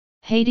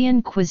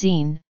Haitian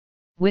cuisine,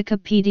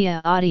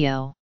 Wikipedia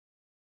audio.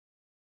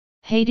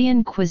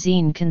 Haitian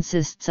cuisine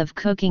consists of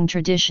cooking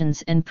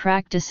traditions and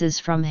practices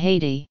from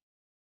Haiti.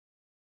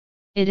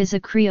 It is a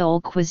Creole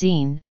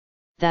cuisine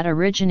that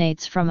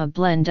originates from a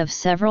blend of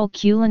several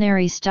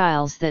culinary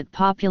styles that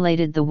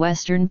populated the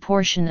western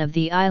portion of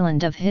the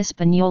island of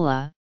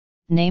Hispaniola,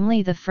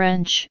 namely the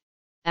French,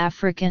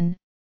 African,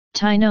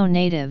 Taino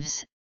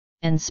natives,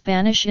 and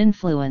Spanish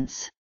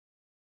influence.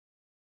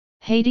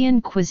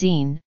 Haitian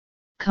cuisine,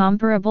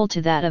 comparable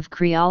to that of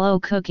Criollo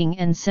cooking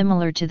and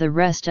similar to the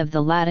rest of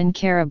the Latin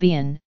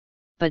Caribbean,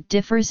 but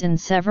differs in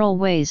several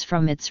ways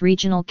from its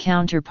regional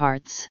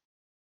counterparts.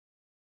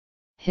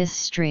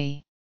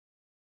 History.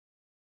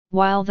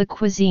 While the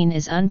cuisine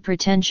is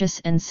unpretentious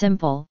and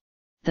simple,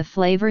 the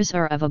flavors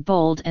are of a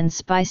bold and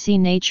spicy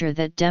nature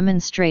that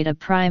demonstrate a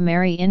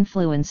primary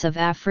influence of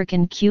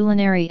African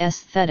culinary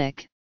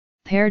aesthetic,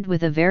 paired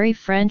with a very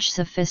French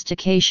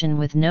sophistication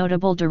with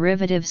notable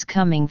derivatives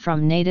coming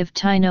from native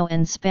Taino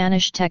and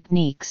Spanish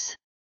techniques.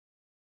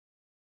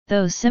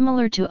 Though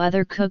similar to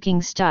other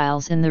cooking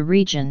styles in the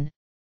region,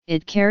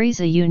 it carries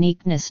a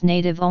uniqueness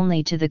native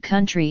only to the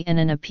country and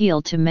an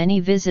appeal to many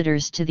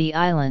visitors to the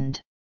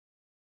island.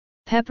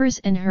 Peppers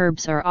and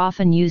herbs are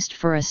often used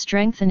for a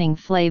strengthening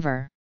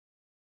flavor.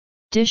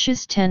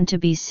 Dishes tend to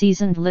be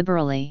seasoned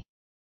liberally.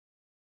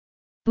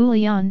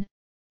 Bouillon,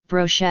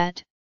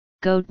 brochette,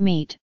 goat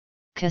meat,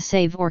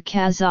 cassave or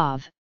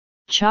cazave,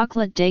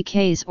 chocolate de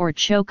case or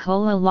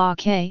chocolat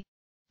laque,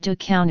 du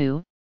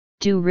canu,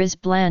 du riz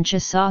blanche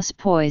sauce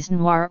pois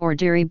noir or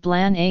dairy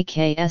blanc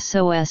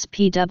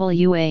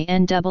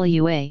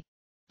aksospwnwa,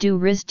 du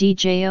riz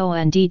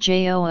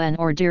djon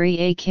or dairy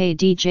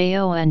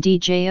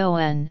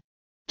akdjon,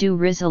 du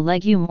riz a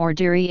legume or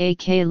dairy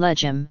ak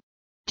legume,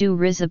 du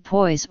riz a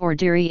pois or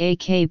dairy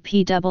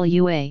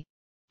akpwa,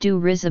 du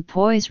riz a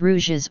pois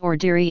rouges or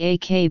dairy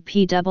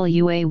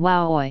akpwa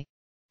waoi,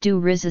 du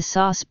riz a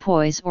sauce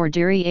pois or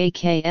dairy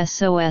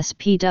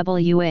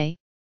aksospwa,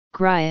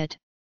 grillade,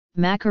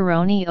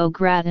 macaroni au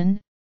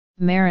gratin,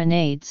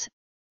 marinades,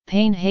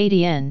 pain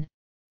haitienne,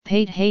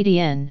 pate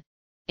haitienne,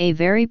 a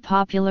very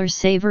popular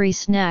savory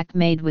snack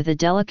made with a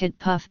delicate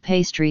puff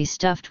pastry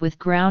stuffed with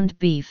ground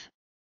beef,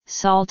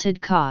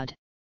 salted cod,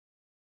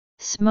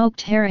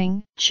 smoked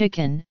herring,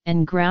 chicken,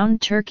 and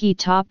ground turkey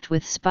topped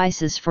with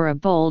spices for a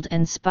bold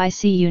and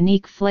spicy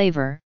unique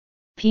flavor,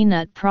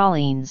 peanut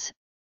pralines,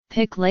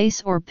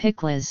 pickles or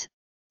pickles,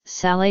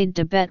 salade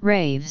de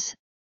betteraves,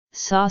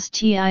 sauce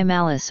ti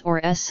malice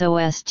or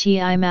sos ti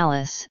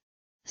malice,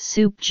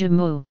 soup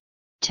jamu,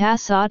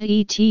 tassade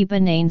et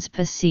bananes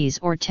passes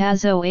or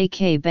tazo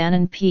ak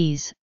banan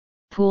peas,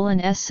 poule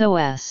and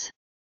sos.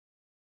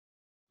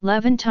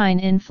 Levantine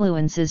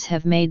influences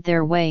have made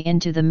their way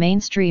into the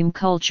mainstream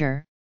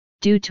culture,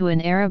 due to an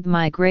Arab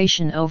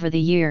migration over the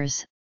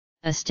years,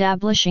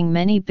 establishing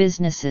many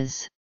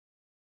businesses.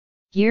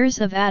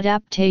 Years of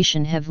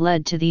adaptation have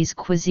led to these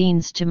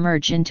cuisines to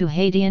merge into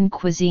Haitian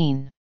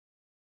cuisine.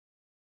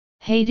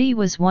 Haiti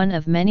was one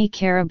of many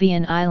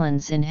Caribbean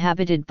islands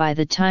inhabited by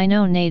the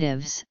Taino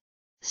natives,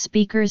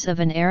 speakers of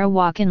an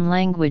Arawakan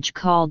language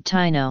called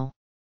Taino.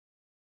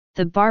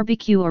 The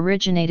barbecue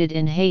originated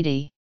in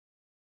Haiti.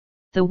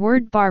 The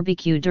word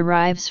barbecue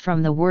derives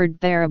from the word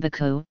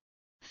barabaku,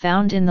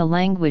 found in the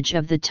language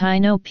of the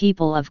Taino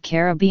people of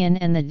Caribbean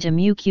and the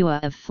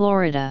Timucua of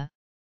Florida,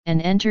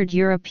 and entered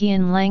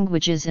European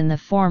languages in the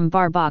form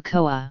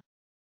barbacoa.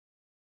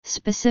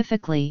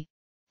 Specifically,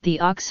 the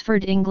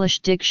Oxford English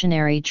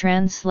Dictionary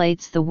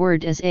translates the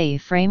word as a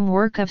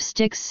framework of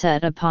sticks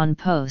set upon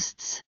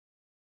posts.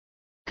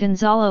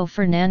 Gonzalo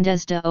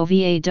Fernández de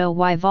Oviedo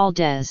y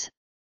Valdez,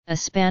 a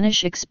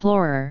Spanish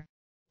explorer,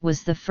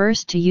 was the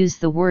first to use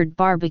the word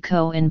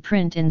barbacoa in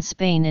print in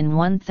Spain in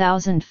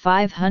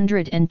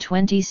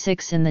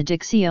 1526 in the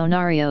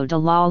Diccionario de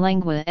la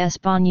Lengua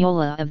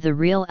Española of the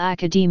Real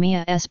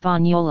Academia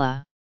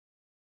Española.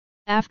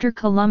 After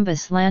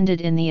Columbus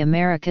landed in the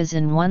Americas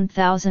in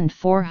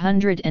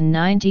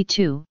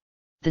 1492,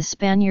 the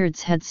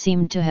Spaniards had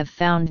seemed to have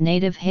found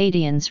native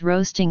Haitians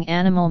roasting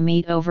animal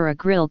meat over a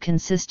grill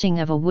consisting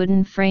of a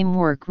wooden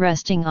framework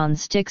resting on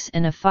sticks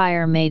and a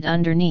fire made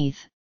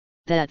underneath,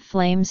 that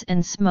flames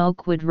and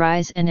smoke would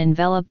rise and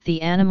envelop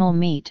the animal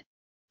meat,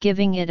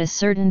 giving it a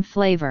certain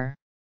flavor.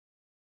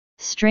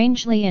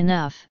 Strangely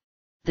enough,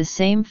 the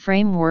same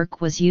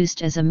framework was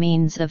used as a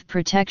means of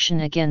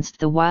protection against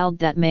the wild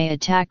that may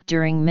attack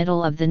during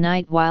middle of the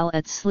night while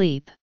at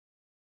sleep.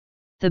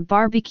 The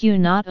barbecue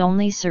not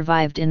only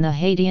survived in the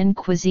Haitian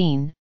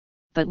cuisine,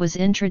 but was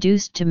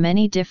introduced to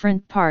many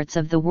different parts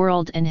of the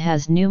world and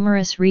has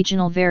numerous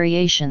regional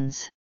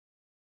variations.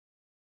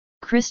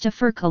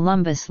 Christopher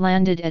Columbus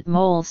landed at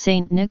Mole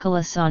St.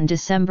 Nicholas on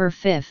December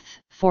 5,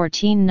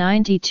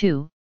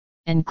 1492,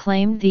 and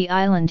claimed the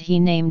island he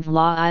named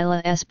La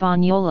Isla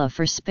Española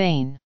for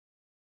Spain.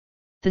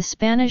 The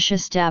Spanish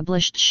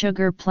established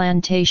sugar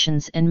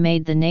plantations and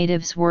made the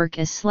natives work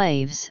as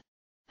slaves,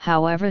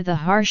 However, the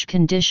harsh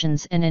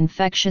conditions and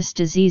infectious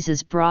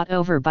diseases brought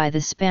over by the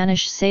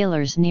Spanish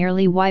sailors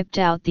nearly wiped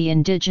out the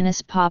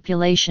indigenous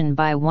population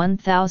by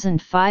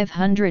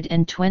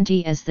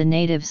 1520, as the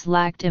natives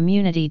lacked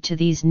immunity to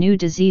these new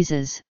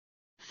diseases,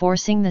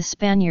 forcing the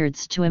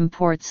Spaniards to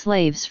import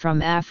slaves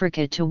from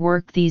Africa to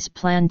work these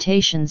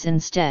plantations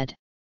instead.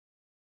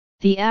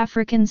 The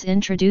Africans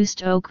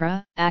introduced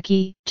okra,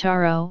 ackee,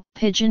 taro,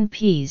 pigeon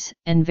peas,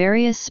 and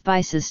various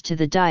spices to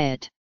the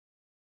diet.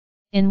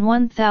 In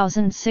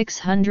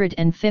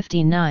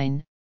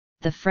 1659,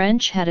 the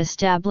French had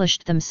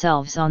established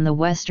themselves on the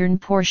western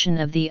portion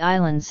of the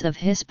islands of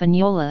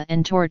Hispaniola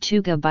and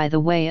Tortuga by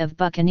the way of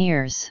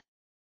buccaneers.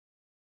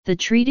 The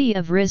Treaty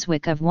of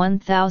Ryswick of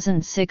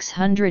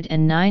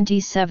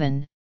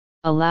 1697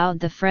 allowed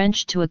the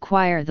French to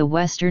acquire the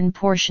western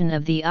portion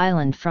of the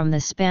island from the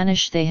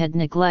Spanish they had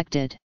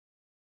neglected.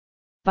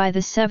 By the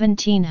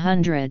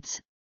 1700s,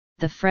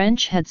 the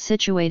French had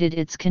situated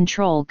its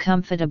control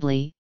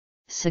comfortably,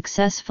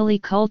 successfully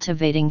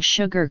cultivating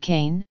sugar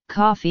cane,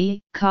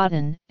 coffee,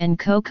 cotton, and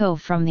cocoa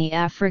from the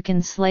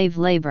African slave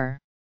labor.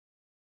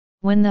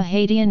 When the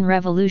Haitian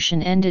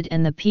Revolution ended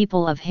and the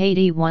people of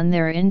Haiti won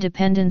their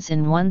independence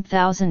in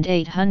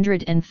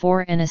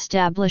 1804 and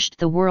established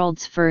the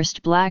world's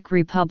first Black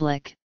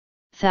Republic,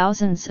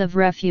 thousands of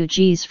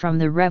refugees from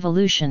the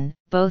revolution,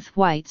 both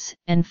whites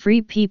and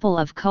free people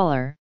of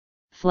color,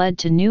 fled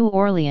to New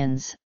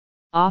Orleans,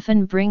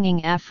 often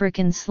bringing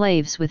African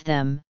slaves with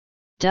them,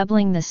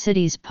 doubling the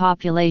city's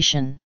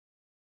population.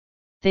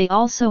 They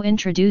also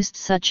introduced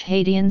such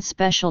Haitian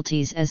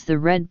specialties as the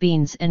red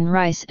beans and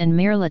rice and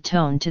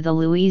mirliton to the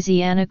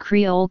Louisiana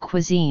Creole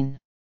cuisine.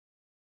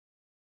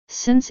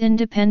 Since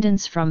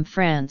independence from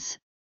France,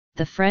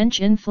 the French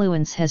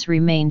influence has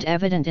remained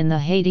evident in the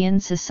Haitian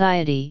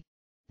society,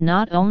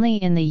 not only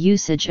in the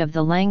usage of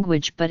the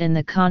language but in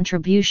the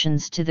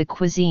contributions to the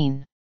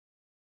cuisine.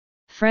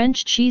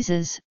 French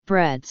cheeses,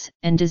 breads,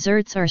 and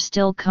desserts are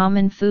still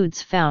common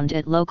foods found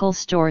at local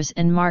stores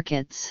and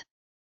markets.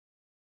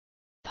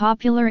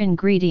 Popular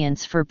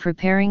ingredients for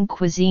preparing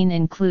cuisine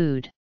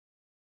include: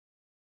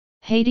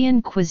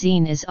 Haitian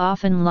cuisine is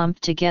often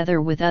lumped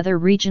together with other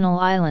regional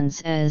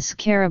islands as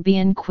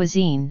Caribbean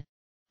cuisine,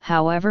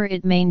 however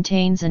it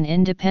maintains an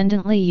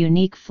independently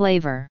unique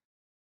flavor.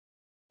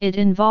 It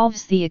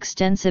involves the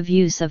extensive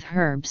use of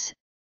herbs,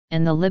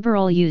 and the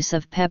liberal use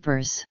of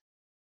peppers.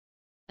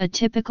 A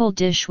typical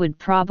dish would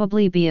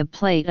probably be a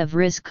plate of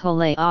riz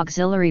collé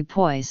auxiliary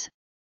pois,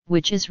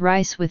 which is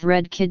rice with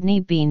red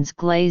kidney beans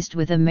glazed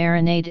with a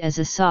marinade as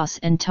a sauce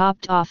and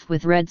topped off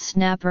with red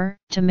snapper,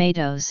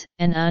 tomatoes,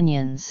 and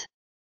onions.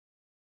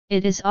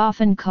 It is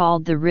often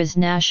called the riz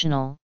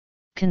national,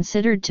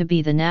 considered to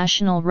be the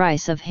national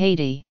rice of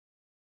Haiti.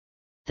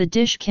 The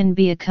dish can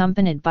be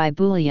accompanied by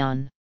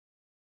bouillon.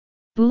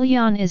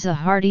 Bouillon is a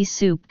hearty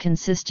soup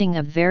consisting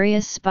of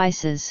various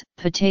spices,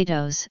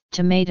 potatoes,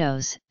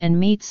 tomatoes, and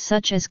meats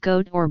such as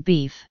goat or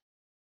beef.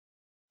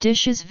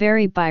 Dishes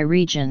vary by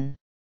region.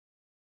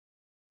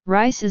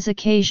 Rice is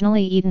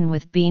occasionally eaten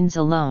with beans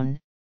alone,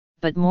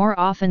 but more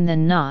often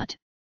than not,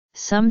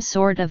 some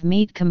sort of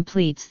meat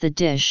completes the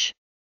dish.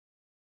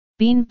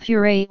 Bean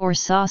puree or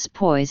sauce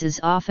pois is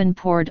often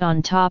poured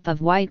on top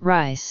of white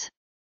rice.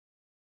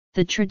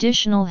 The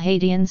traditional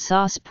Haitian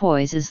sauce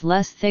pois is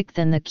less thick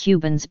than the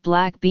Cubans'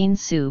 black bean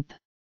soup.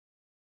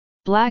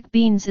 Black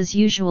beans is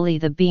usually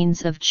the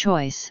beans of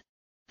choice,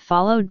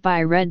 followed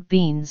by red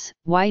beans,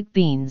 white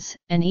beans,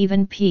 and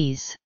even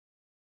peas.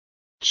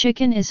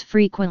 Chicken is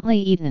frequently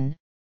eaten,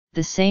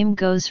 the same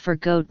goes for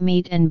goat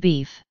meat and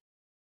beef.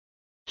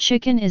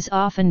 Chicken is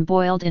often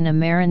boiled in a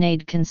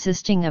marinade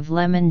consisting of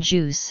lemon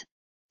juice,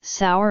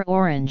 sour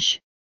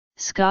orange,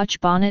 Scotch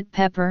bonnet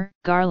pepper,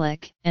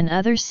 garlic, and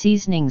other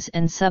seasonings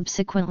and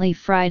subsequently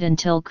fried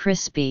until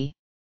crispy.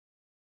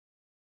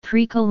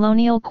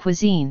 Pre-colonial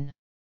cuisine.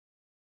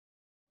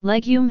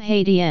 Légume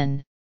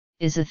haïtien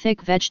is a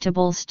thick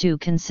vegetable stew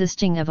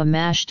consisting of a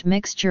mashed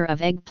mixture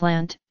of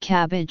eggplant,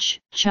 cabbage,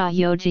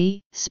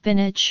 chayote,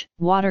 spinach,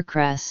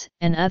 watercress,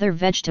 and other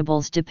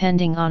vegetables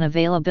depending on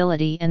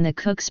availability and the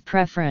cook's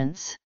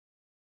preference.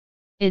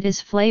 It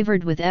is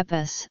flavored with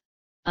épices,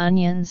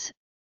 onions,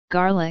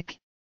 garlic,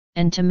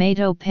 and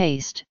tomato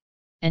paste,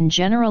 and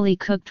generally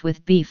cooked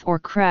with beef or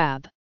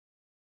crab.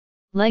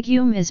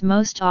 Legume is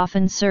most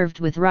often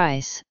served with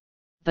rice,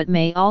 but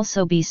may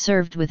also be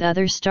served with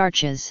other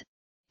starches,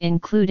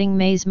 including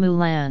maize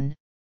moulin,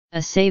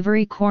 a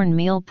savory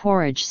cornmeal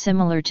porridge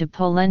similar to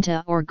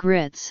polenta or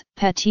grits,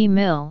 petit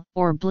mille,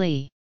 or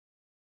blé.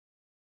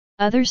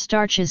 Other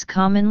starches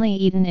commonly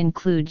eaten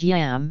include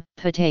yam,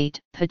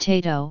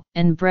 potato,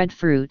 and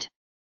breadfruit.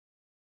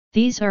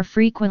 These are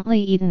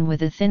frequently eaten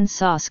with a thin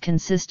sauce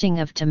consisting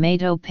of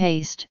tomato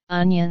paste,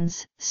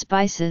 onions,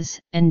 spices,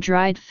 and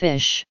dried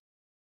fish.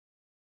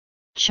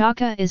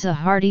 Chaka is a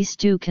hearty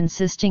stew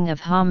consisting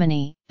of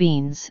hominy,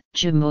 beans,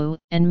 jamu,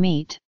 and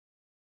meat.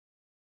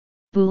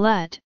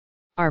 Boulettes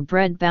are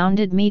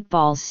bread-bounded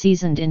meatballs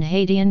seasoned in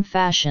Haitian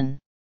fashion.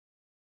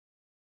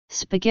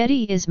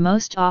 Spaghetti is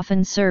most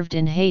often served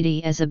in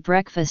Haiti as a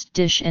breakfast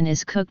dish and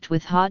is cooked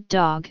with hot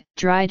dog,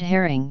 dried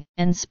herring,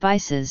 and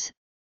spices,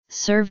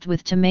 served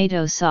with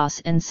tomato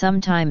sauce and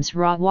sometimes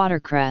raw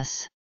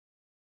watercress.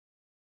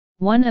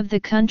 One of the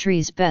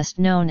country's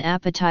best-known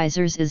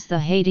appetizers is the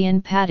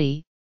Haitian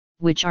patty,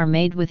 which are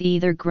made with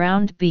either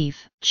ground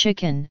beef,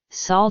 chicken,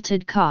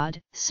 salted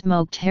cod,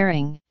 smoked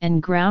herring,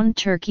 and ground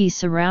turkey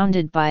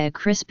surrounded by a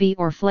crispy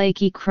or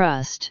flaky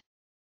crust.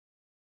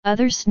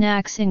 Other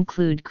snacks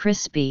include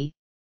crispy,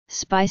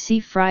 spicy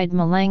fried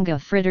malanga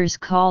fritters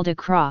called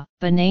accra,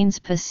 bananes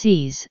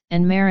passes,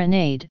 and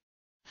marinade,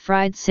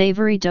 fried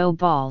savory dough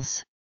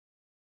balls.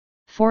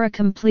 For a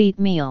complete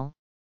meal,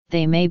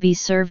 they may be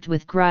served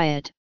with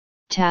grilled,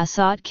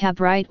 tassot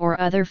cabrite or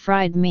other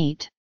fried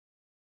meat.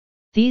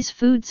 These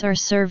foods are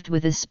served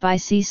with a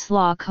spicy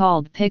slaw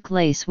called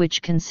pickles,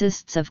 which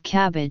consists of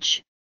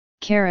cabbage,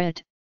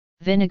 carrot,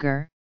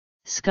 vinegar,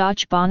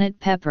 Scotch bonnet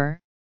pepper,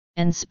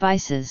 and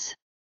spices.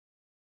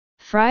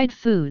 Fried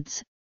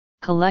foods,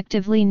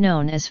 collectively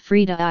known as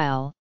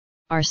frites,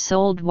 are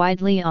sold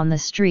widely on the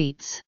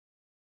streets.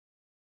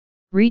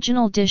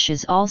 Regional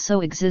dishes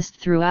also exist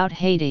throughout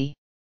Haiti.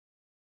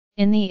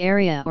 In the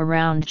area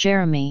around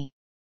Jérémie,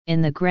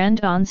 in the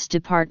Grand Anse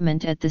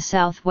department at the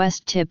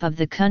southwest tip of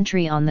the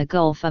country on the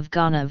Gulf of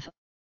Gonave,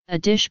 a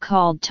dish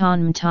called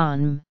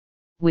tom-tom,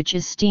 which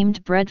is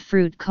steamed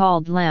breadfruit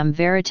called lamb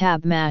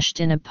véritable mashed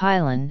in a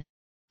pilon,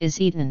 is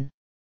eaten.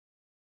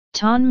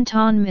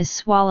 Tom-tom is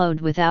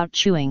swallowed without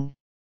chewing,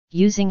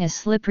 using a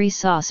slippery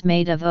sauce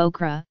made of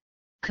okra,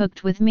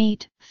 cooked with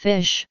meat,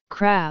 fish,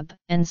 crab,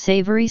 and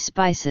savory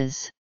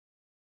spices.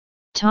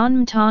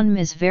 Tom-tom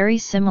is very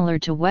similar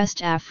to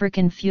West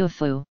African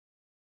fufu.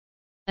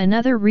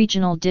 Another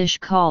regional dish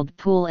called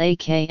poule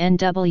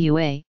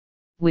aknwa,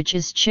 which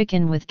is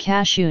chicken with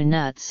cashew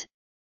nuts,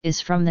 is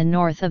from the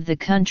north of the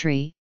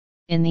country,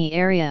 in the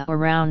area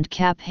around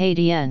Cap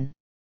Haitien.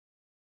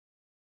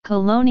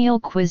 Colonial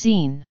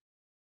cuisine.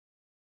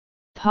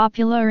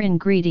 Popular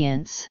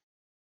ingredients.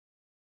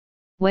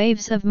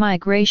 Waves of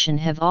migration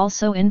have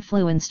also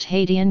influenced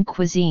Haitian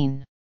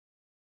cuisine.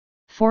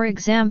 For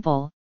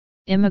example,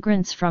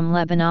 immigrants from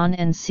Lebanon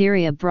and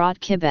Syria brought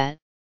kibet,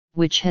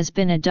 which has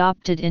been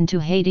adopted into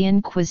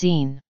Haitian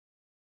cuisine.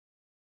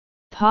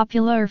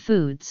 Popular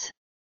foods.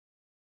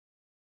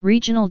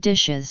 Regional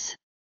dishes.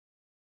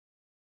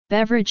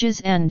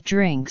 Beverages and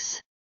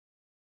drinks.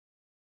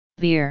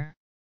 Beer.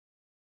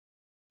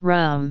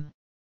 Rum.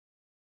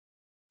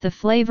 The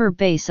flavor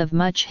base of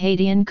much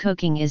Haitian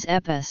cooking is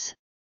épice,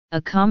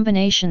 a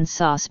combination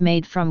sauce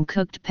made from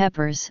cooked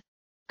peppers,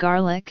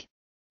 garlic,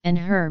 and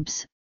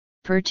herbs,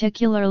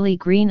 particularly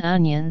green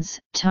onions,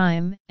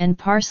 thyme, and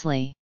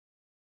parsley.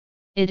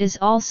 It is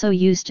also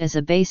used as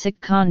a basic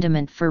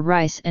condiment for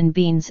rice and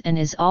beans and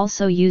is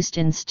also used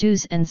in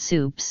stews and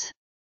soups.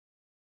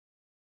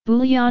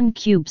 Bouillon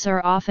cubes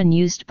are often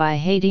used by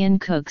Haitian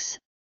cooks,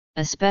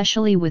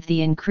 especially with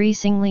the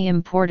increasingly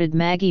imported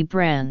Maggi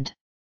brand.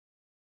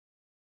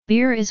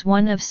 Beer is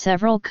one of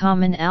several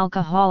common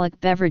alcoholic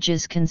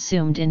beverages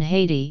consumed in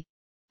Haiti,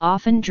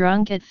 often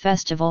drunk at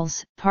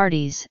festivals,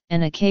 parties,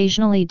 and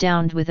occasionally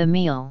downed with a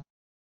meal.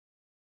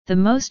 The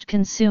most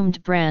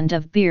consumed brand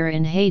of beer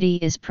in Haiti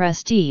is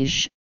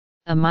Prestige,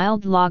 a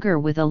mild lager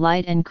with a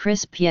light and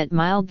crisp yet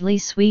mildly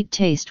sweet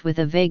taste with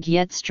a vague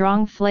yet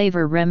strong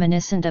flavor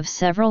reminiscent of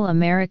several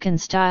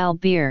American-style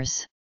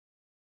beers.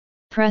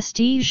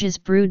 Prestige is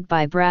brewed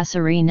by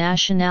Brasserie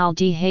Nationale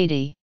de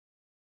Haiti.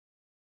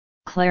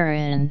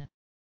 Clairin.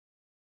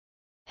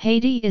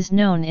 Haiti is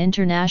known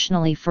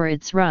internationally for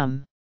its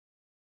rum.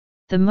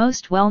 The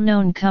most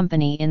well-known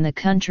company in the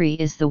country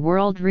is the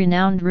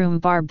world-renowned Rum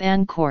Bar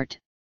Bancourt,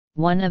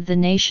 one of the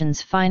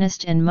nation's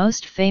finest and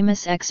most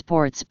famous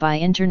exports by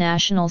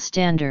international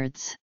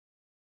standards.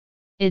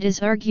 It is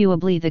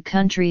arguably the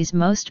country's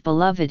most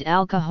beloved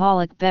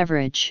alcoholic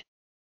beverage.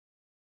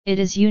 It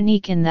is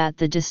unique in that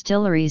the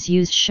distilleries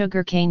use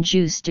sugarcane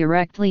juice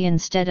directly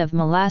instead of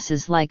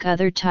molasses like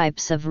other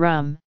types of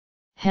rum,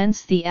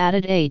 hence the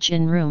added age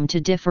in rum to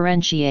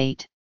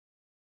differentiate.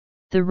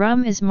 The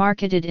rum is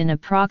marketed in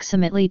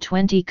approximately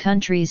 20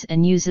 countries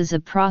and uses a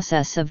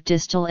process of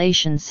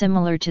distillation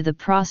similar to the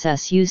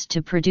process used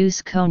to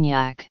produce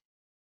cognac.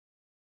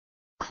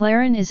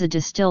 Clairin is a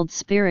distilled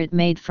spirit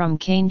made from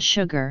cane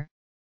sugar,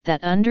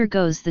 that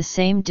undergoes the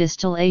same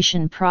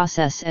distillation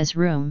process as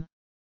rum,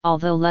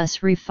 although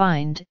less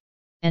refined,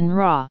 and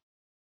raw.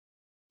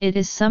 It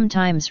is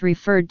sometimes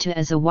referred to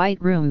as a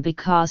white rum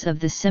because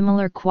of the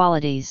similar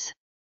qualities.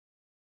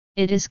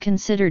 It is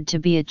considered to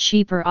be a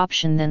cheaper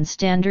option than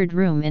standard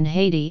rum in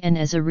Haiti and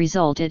as a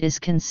result it is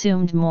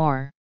consumed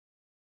more.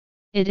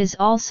 It is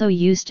also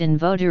used in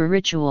voodoo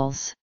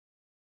rituals.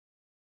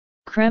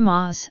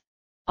 Crémage,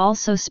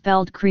 also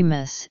spelled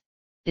crémous,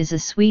 is a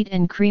sweet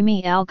and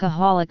creamy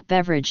alcoholic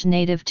beverage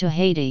native to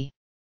Haiti.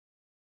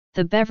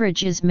 The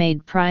beverage is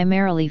made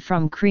primarily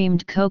from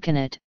creamed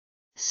coconut,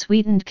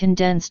 sweetened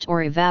condensed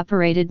or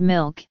evaporated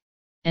milk,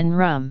 and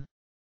rum.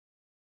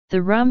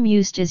 The rum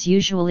used is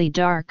usually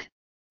dark.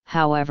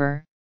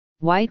 However,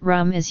 White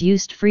rum is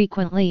used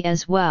frequently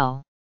as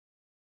well.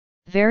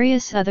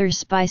 Various other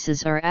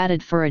spices are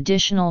added for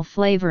additional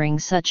flavoring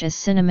such as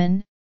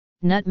cinnamon,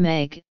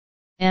 nutmeg,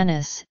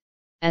 anise,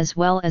 as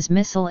well as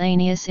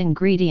miscellaneous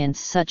ingredients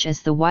such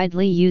as the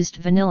widely used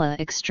vanilla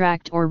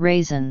extract or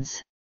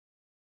raisins.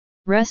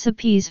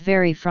 Recipes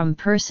vary from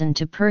person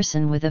to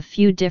person with a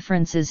few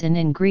differences in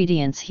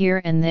ingredients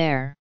here and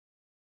there.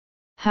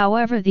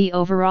 However, the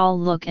overall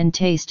look and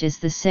taste is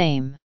the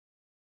same.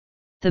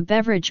 The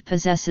beverage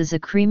possesses a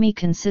creamy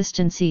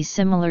consistency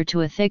similar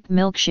to a thick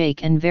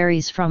milkshake and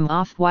varies from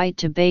off-white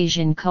to beige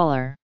in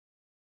color.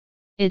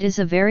 It is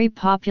a very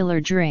popular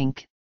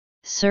drink,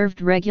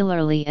 served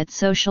regularly at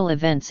social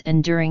events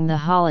and during the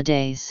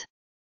holidays.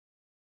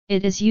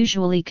 It is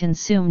usually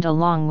consumed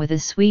along with a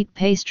sweet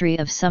pastry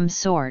of some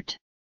sort.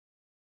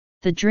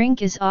 The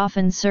drink is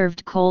often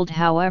served cold,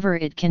 however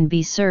it can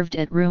be served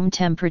at room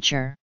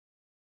temperature.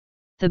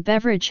 The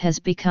beverage has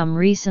become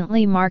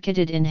recently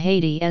marketed in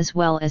Haiti as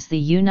well as the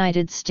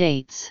United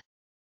States.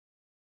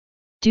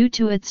 Due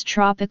to its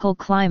tropical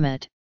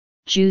climate,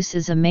 juice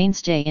is a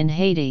mainstay in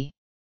Haiti.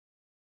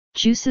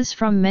 Juices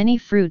from many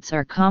fruits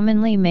are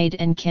commonly made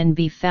and can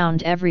be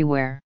found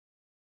everywhere.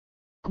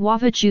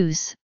 Guava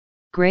juice,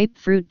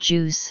 grapefruit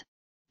juice,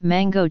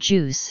 mango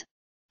juice,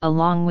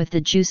 along with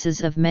the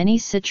juices of many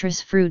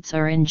citrus fruits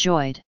are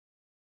enjoyed.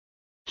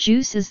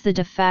 Juice is the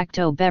de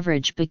facto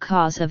beverage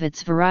because of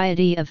its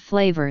variety of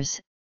flavors,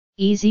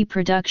 easy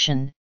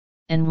production,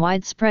 and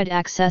widespread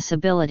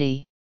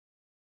accessibility.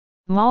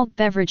 Malt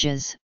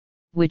beverages,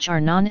 which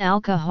are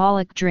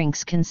non-alcoholic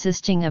drinks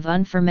consisting of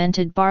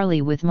unfermented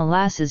barley with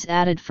molasses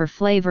added for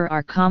flavor,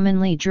 are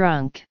commonly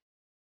drunk.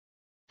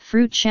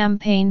 Fruit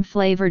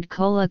champagne-flavored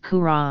cola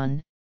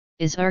couronne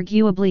is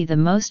arguably the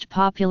most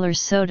popular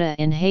soda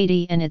in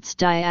Haiti and its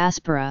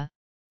diaspora,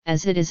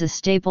 as it is a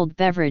staple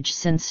beverage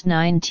since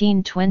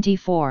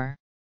 1924.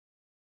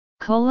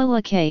 Cola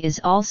Liqueur is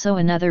also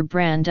another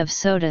brand of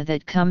soda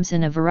that comes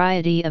in a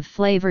variety of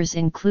flavors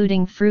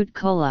including fruit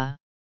cola.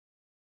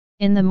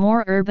 In the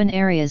more urban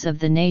areas of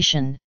the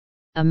nation,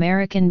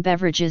 American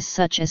beverages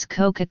such as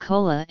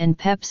Coca-Cola and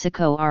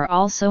PepsiCo are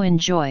also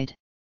enjoyed.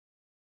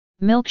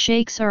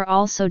 Milkshakes are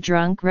also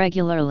drunk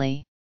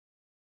regularly.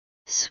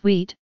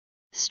 Sweet,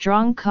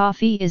 strong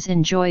coffee is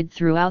enjoyed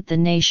throughout the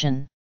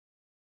nation.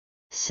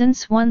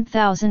 Since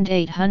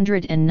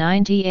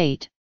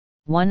 1898,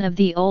 one of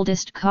the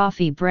oldest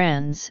coffee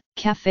brands,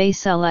 Café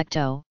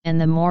Selecto, and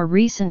the more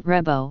recent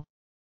Rebo,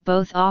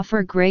 both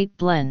offer great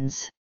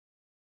blends.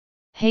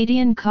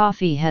 Haitian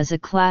coffee has a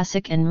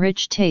classic and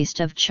rich taste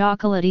of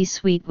chocolatey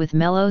sweet with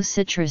mellow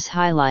citrus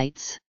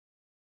highlights.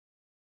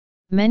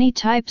 Many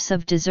types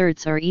of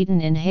desserts are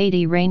eaten in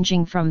Haiti,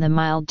 ranging from the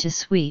mild to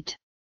sweet.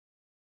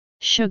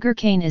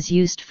 Sugarcane is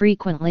used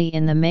frequently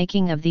in the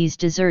making of these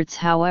desserts,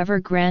 however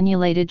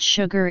granulated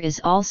sugar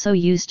is also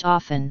used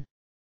often.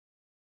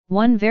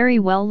 One very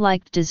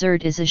well-liked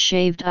dessert is a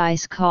shaved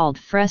ice called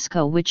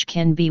fresco, which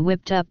can be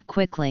whipped up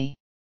quickly.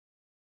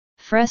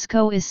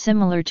 Fresco is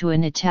similar to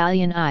an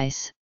Italian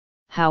ice,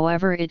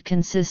 however it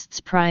consists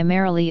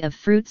primarily of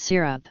fruit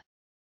syrup.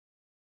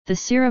 The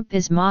syrup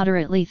is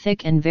moderately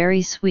thick and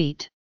very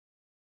sweet.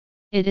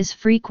 It is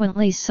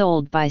frequently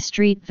sold by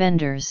street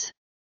vendors.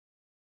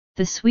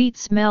 The sweet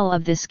smell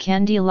of this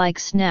candy-like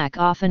snack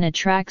often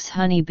attracts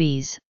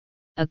honeybees,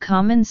 a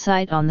common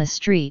sight on the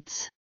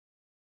streets.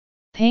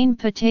 Pain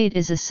patate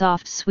is a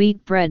soft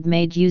sweet bread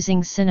made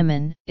using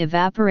cinnamon,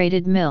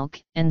 evaporated milk,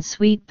 and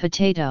sweet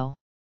potato.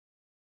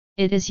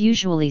 It is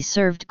usually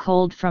served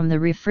cold from the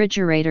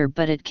refrigerator,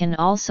 but it can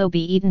also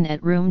be eaten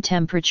at room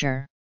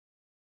temperature.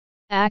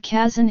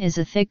 Acazan is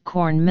a thick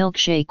corn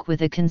milkshake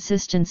with a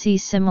consistency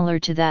similar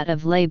to that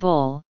of lait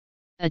bol,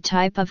 a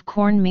type of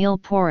cornmeal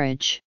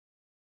porridge.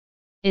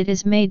 It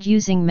is made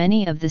using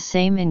many of the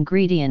same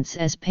ingredients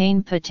as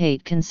pain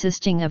patate,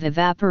 consisting of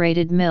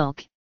evaporated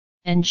milk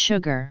and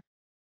sugar.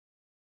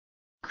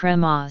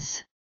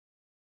 Crémage.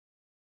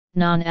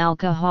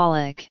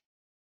 Non-alcoholic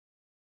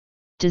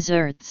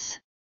desserts.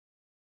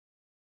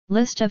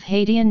 List of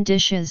Haitian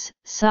dishes,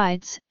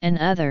 sides, and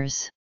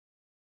others.